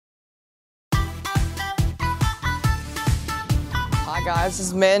Hi guys, this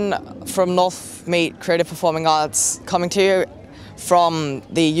is Min from Northmead Creative Performing Arts coming to you from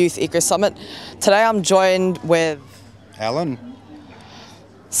the Youth Eco Summit. Today I'm joined with Alan.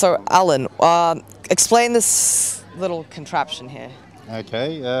 So Alan, explain this little contraption here.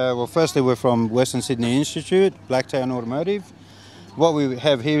 Okay, well firstly we're from Western Sydney Institute, Blacktown Automotive. What we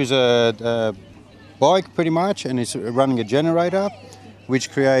have here is a bike pretty much, and it's running a generator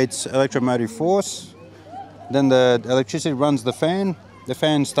which creates electromotive force. Then the electricity runs the fan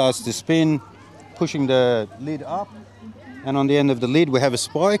starts to spin, pushing the lid up, and on the end of the lid we have a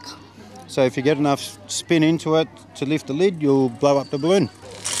spike. So if you get enough spin into it to lift the lid, you'll blow up the balloon.